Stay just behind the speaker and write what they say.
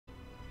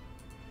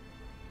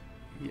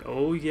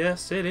Oh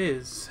yes it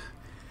is.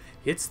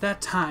 It's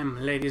that time,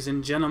 ladies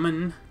and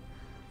gentlemen.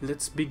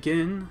 Let's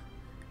begin.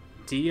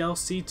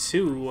 DLC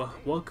 2.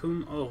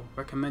 Welcome. Oh,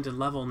 recommended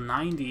level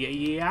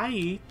 90.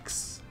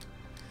 Yikes.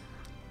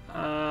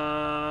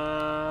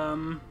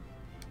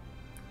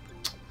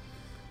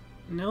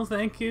 No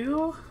thank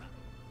you.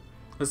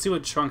 Let's see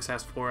what Trunks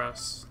has for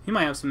us. He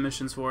might have some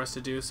missions for us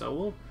to do, so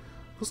we'll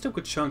stick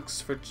with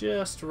Trunks for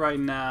just right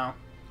now.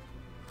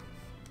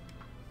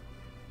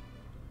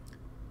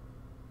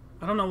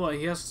 I don't know what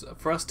he has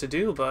for us to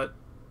do, but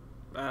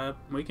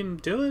we can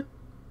do it.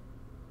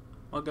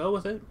 I'll go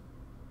with it.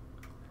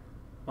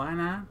 Why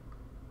not?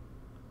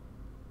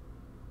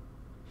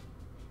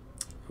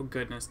 Oh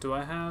goodness, do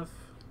I have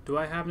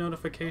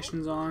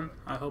notifications on?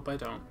 I hope I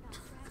don't.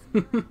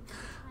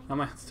 I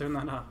might have to turn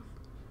that off.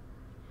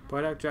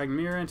 Bardock dragged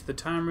Mira into the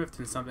time rift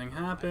and something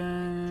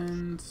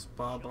happened.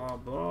 Blah blah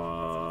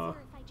blah.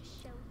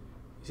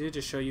 Easy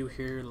to show you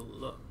here.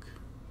 Look.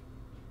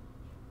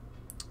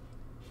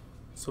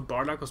 So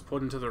Bardock was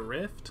pulled into the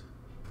rift?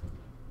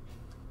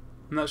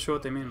 I'm not sure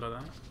what they mean by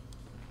that.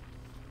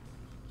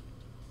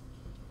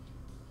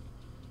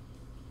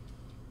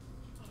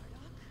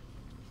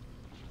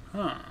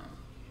 Huh.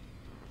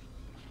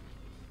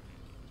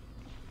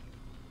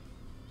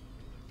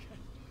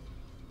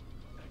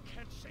 I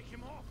can't shake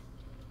him off.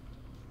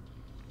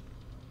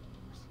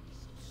 He's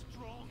so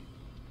strong.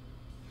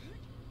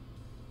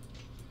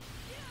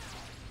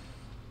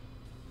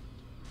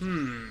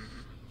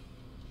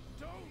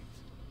 Don't.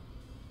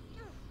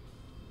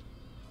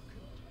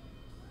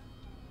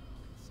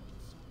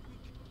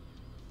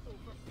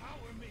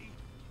 Overpower me.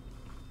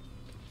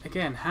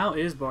 Again, how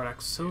is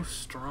Bardock so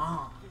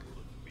strong?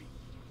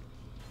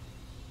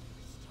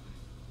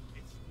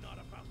 It's not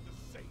about the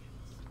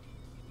Saiyans.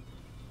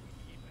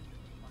 Even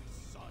my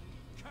son,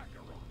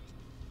 Kakarot.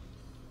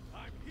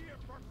 I'm here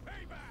for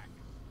payback.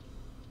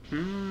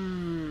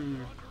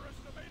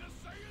 Underestimate a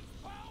Saiyan's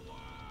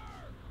power.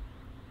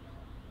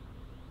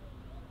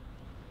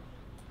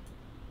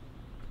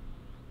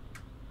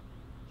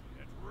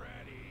 Get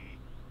ready.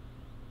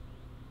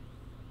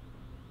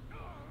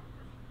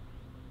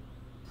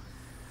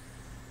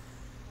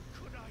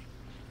 Could I,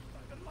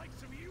 by the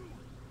likes of you?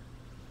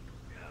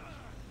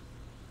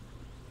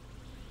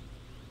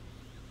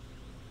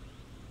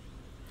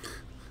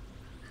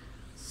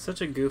 Such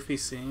a goofy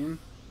scene.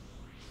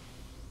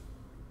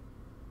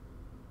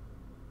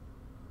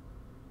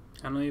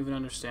 I don't even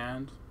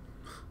understand.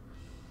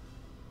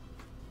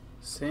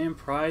 Same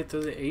pride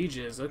through the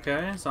ages.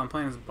 Okay, so I'm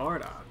playing as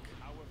Bardock.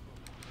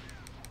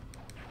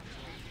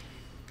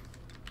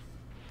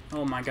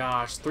 Oh my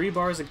gosh, 3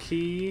 bars of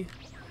ki,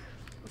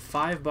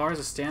 5 bars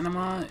of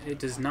stamina. It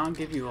does not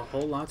give you a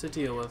whole lot to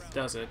deal with,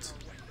 does it?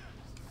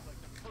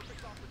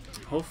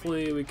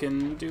 Hopefully we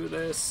can do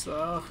this.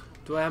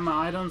 Do I have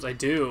my items? I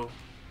do.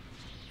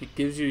 It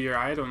gives you your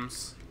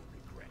items.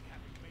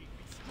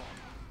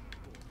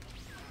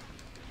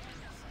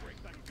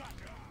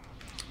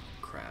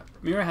 Crap.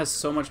 Mira has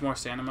so much more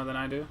stamina than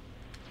I do.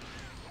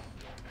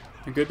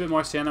 A good bit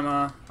more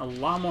stamina, a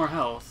lot more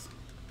health.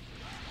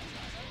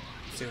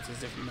 Let's see what's his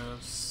different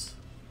moves.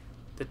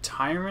 The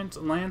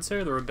Tyrant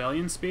Lancer, the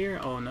Rebellion Spear?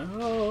 Oh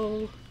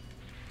no!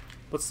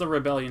 What's the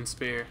Rebellion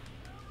Spear?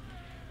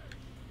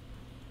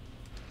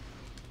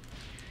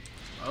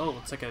 Oh,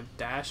 it's like a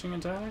dashing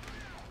attack?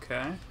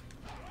 Okay.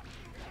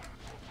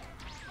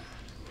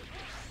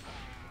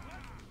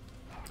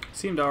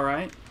 Seemed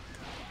alright.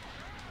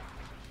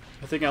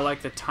 I think I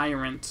like the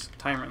Tyrant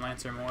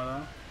Lancer more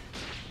though.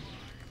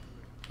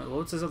 Wait,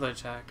 what's his other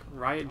attack?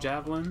 Riot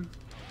Javelin?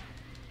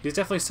 These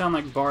definitely sound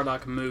like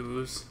Bardock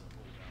moves.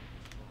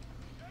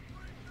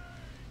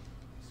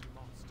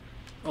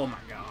 Oh my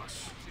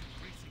gosh.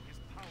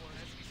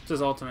 It's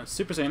his ultimate.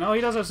 Super Saiyan. Oh,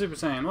 he does have Super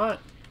Saiyan. What?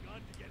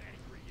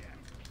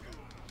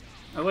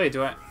 Oh wait,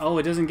 do I? Oh,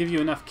 it doesn't give you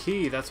enough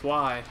ki. That's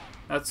why.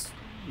 That's.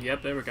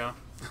 Yep, there we go.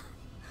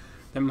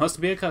 There must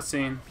be a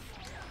cutscene.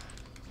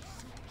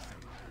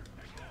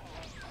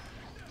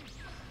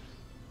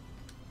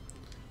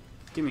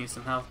 Give me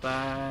some health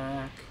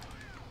back.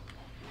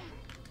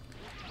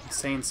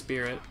 Insane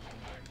Spirit.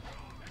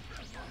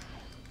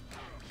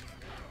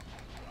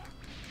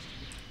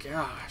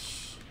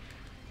 Gosh.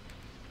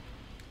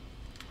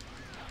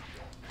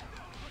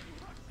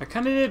 I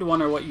kind of did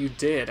wonder what you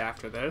did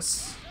after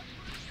this.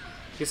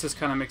 I guess this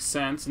kind of makes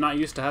sense. I'm not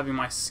used to having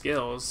my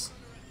skills.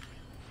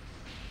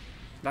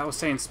 That was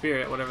saying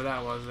Spirit, whatever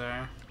that was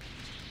there.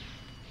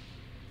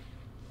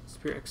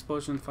 Spirit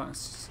Explosion.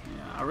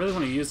 Yeah, I really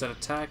want to use that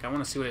attack. I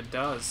want to see what it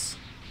does.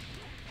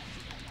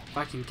 If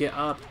I can get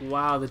up.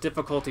 Wow, the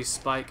difficulty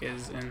spike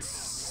is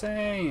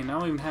insane. I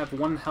don't even have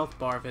 1 health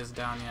bar of his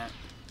down yet.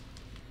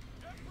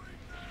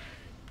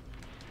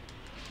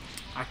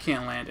 I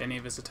can't land any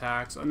of his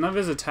attacks. None of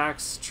his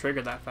attacks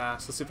trigger that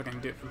fast. Let's see if I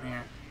can do it from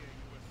here.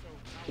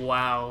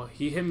 Wow,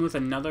 he hit me with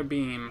another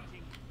beam.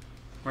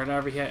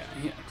 Wherever he hit.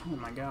 Oh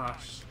my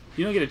gosh.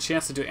 You don't get a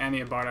chance to do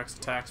any of Bardock's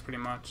attacks, pretty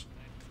much.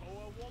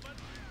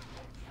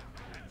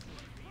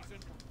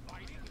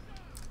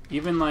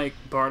 Even like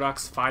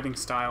Bardock's fighting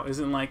style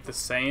isn't like the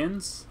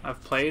Saiyans.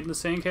 I've played the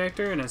Saiyan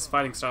character and his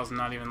fighting style's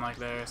not even like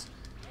theirs.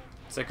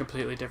 It's a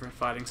completely different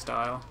fighting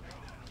style.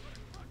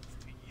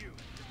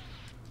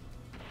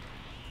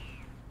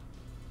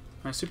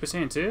 My Super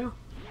Saiyan 2?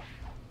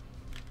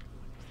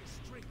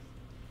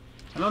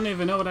 I don't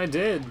even know what I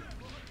did.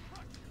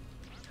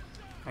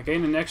 I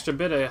gained an extra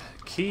bit of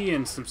ki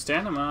and some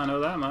stamina, I know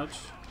that much.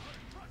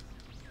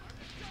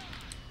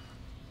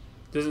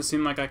 Doesn't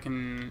seem like I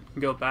can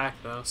go back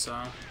though,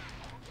 so.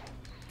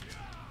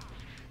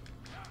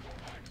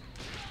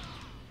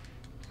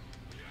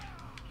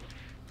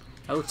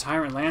 Oh,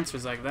 Tyrant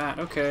Lancer's like that.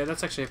 Okay,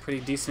 that's actually a pretty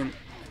decent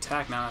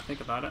attack now I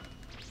think about it.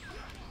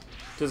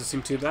 Doesn't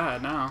seem too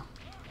bad now.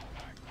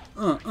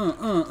 God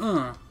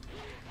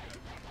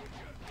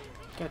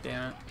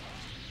damn it.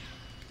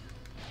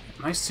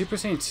 Am I Super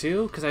Saiyan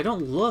 2? Because I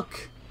don't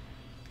look.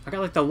 I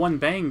got like the one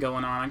bang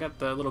going on. I got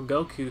the little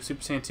Goku,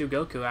 Super Saiyan 2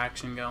 Goku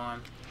action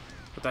going.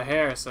 With the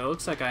hair, so it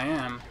looks like I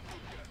am.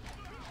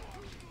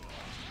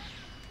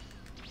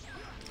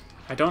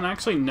 I don't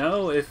actually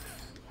know if...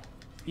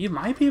 You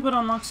might be able to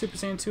unlock Super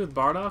Saiyan 2 with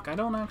Bardock. I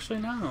don't actually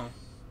know.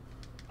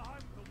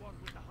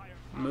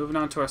 Moving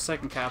on to our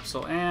second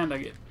capsule, and I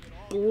get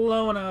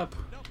blown up.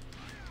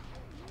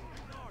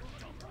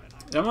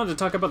 I wanted to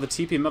talk about the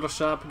TP Metal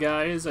Shop,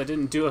 guys. I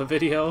didn't do a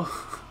video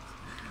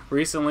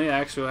recently. I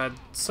actually had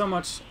so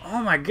much...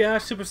 Oh my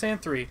gosh, Super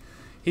Saiyan 3.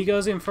 He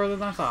goes even further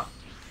than I thought.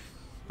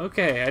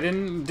 Okay, I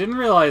didn't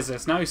realize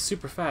this. Now he's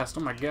super fast.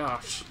 Oh my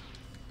gosh.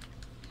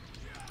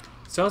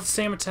 Still has the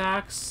same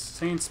attacks.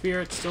 Saiyan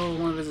Spirit, still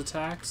one of his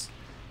attacks.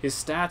 His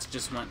stats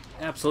just went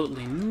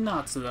absolutely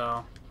nuts,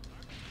 though.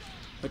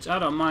 Which I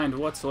don't mind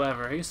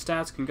whatsoever. His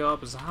stats can go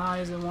up as high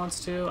as it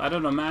wants to. I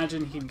don't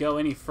imagine he'd go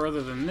any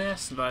further than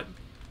this, but...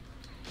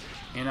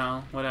 You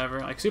know, whatever.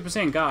 Like Super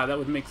Saiyan God, that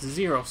would make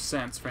 0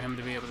 sense for him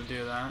to be able to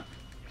do that.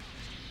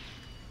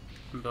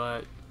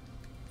 But,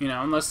 you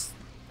know, unless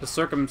the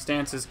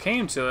circumstances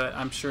came to it,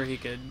 I'm sure he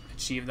could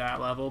achieve that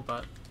level,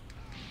 but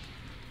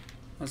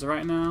as of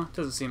right now, it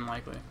doesn't seem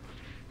likely.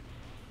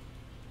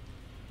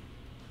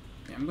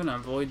 Yeah, I'm gonna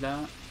avoid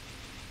that.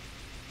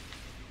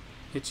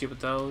 Hit you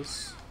with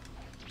those.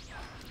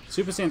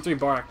 Super Saiyan 3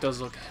 Bardock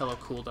does look hella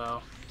cool,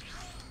 though.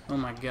 Oh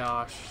my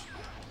gosh.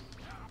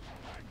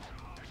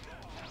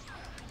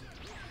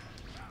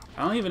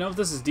 I don't even know if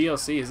this is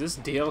DLC. Is this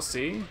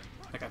DLC?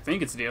 Like, I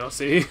think it's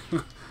DLC.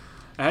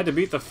 I had to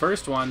beat the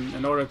first one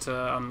in order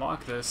to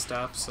unlock this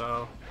stuff,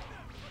 so...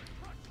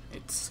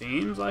 It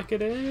seems like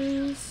it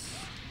is.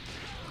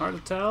 Hard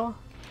to tell.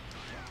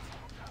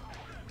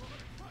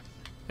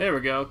 There we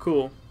go,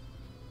 cool.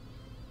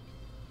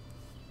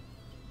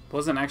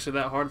 Wasn't actually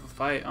that hard of a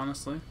fight,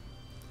 honestly.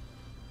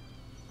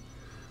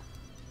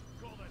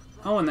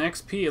 Oh, and the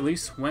XP at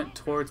least went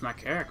towards my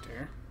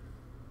character.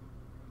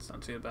 It's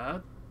not too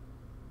bad.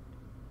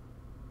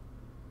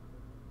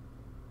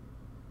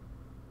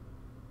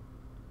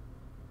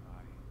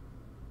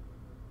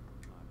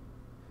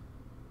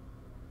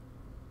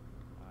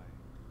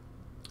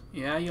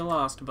 Yeah, you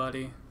lost,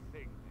 buddy.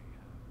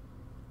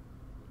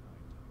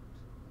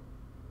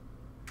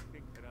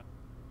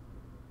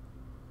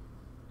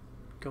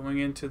 Going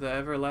into the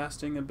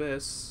everlasting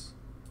abyss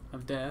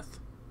of death.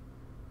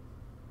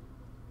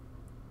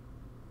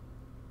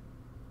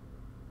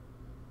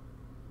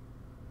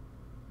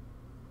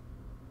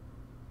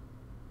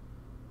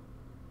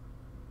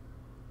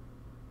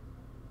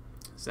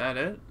 Is that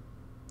it?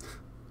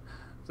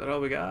 Is that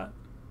all we got?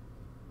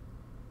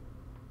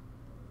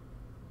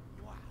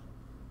 Wow.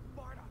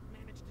 Bardock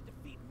managed to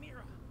defeat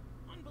Mira.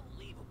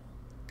 Unbelievable.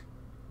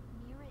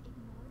 Mira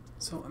ignored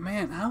So,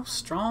 man, how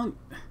strong...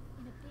 in a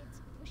bid to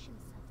push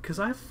himself. Because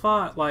I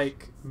fought,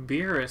 like,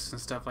 Beerus and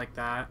stuff like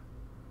that.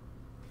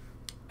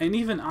 And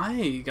even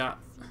I got...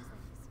 Seems like his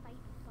fight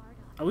with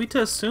Bardock Are we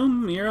to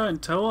assume Mira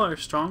and Toa are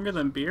stronger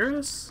than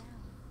Beerus? down.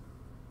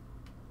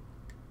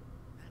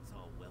 That's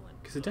all well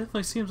and Because it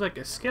definitely seems like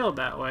it's scaled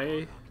that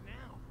way.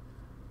 now.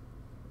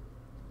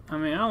 I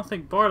mean, I don't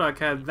think Bardock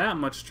had that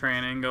much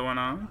training going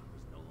on. Was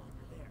no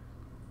longer there.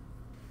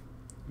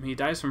 I mean, he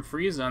dies from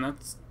Frieza, and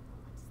that's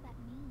What does that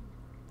mean?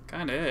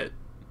 kind of it.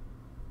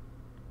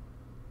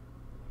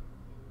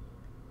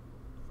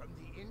 From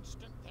the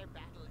instant their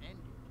battle ended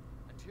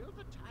until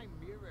the time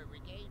Mira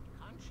regained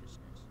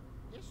consciousness,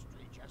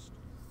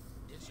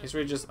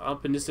 History just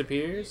up and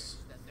disappears?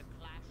 That the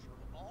clash of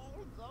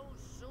all those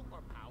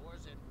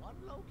superpowers in one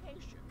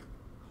location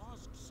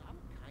caused some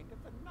kind of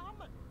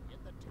anomaly in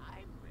the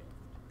time rift.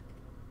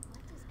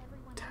 What does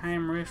everyone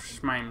Time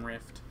rift, Schmime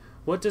rift.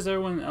 What does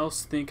everyone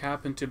else think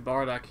happened to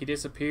Bardock? He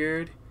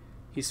disappeared?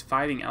 He's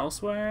fighting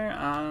elsewhere?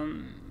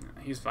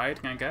 He's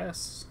fighting, I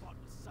guess. Fought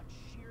with such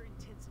sheer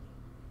intensity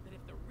that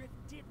if the rift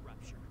did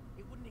rupture,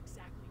 it wouldn't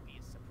exactly be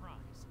a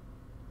surprise.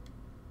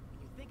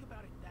 When you think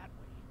about it that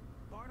way,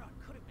 Bardock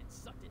could have been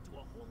sucked into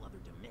a whole other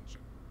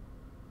dimension.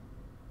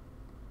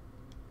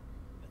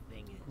 The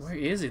thing is, Where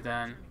is he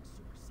then? turning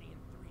Super Saiyan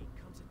 3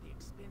 comes at the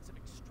expense of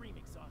extreme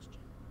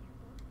exhaustion.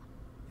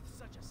 With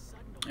such a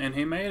sudden And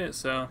he made it,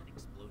 so.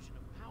 explosion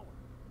of power,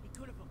 he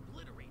could have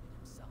obliterated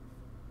himself.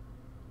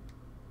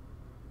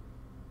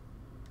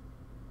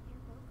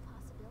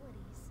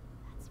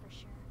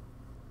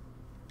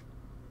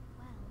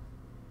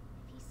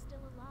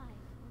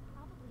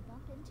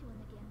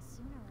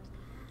 sooner or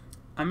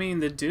later. I mean,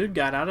 the dude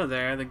got out of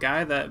there. The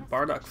guy that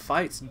Bardock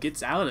fights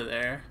gets out of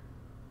there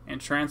and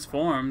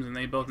transforms, and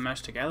they both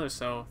mesh together.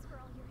 So, Thanks for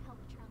all your help,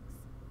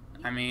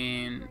 Trunks. I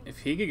mean, if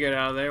he could get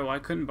out of there, why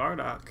couldn't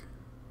Bardock?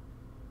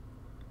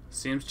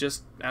 Seems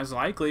just as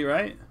likely,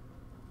 right?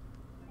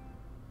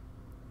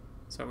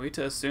 So are we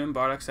to assume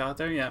Bardock's out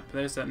there? Yep,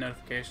 there's that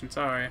notification.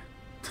 Sorry.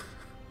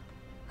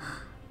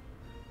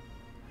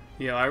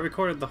 Yo, I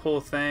recorded the whole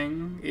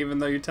thing, even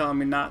though you're telling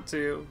me not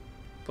to.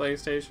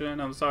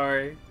 PlayStation, I'm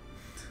sorry.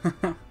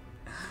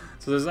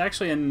 So there's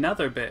actually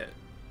another bit.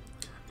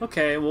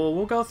 Okay, well,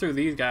 we'll go through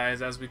these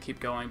guys as we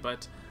keep going,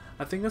 but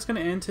I think that's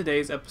going to end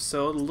today's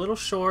episode. A little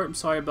short, I'm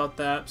sorry about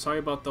that. Sorry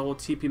about the whole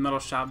TP Metal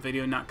Shop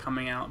video not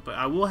coming out, but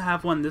I will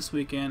have one this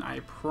weekend. I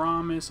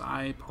promise,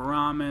 I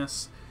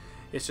promise.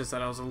 It's just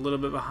that I was a little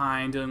bit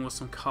behind dealing with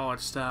some college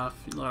stuff,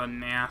 a lot of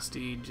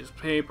nasty, just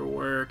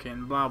paperwork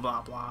and blah,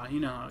 blah, blah. You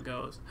know how it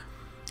goes.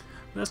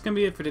 That's going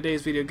to be it for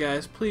today's video,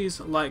 guys.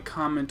 Please like,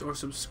 comment, or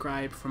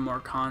subscribe for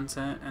more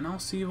content, and I'll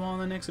see you all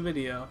in the next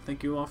video.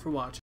 Thank you all for watching.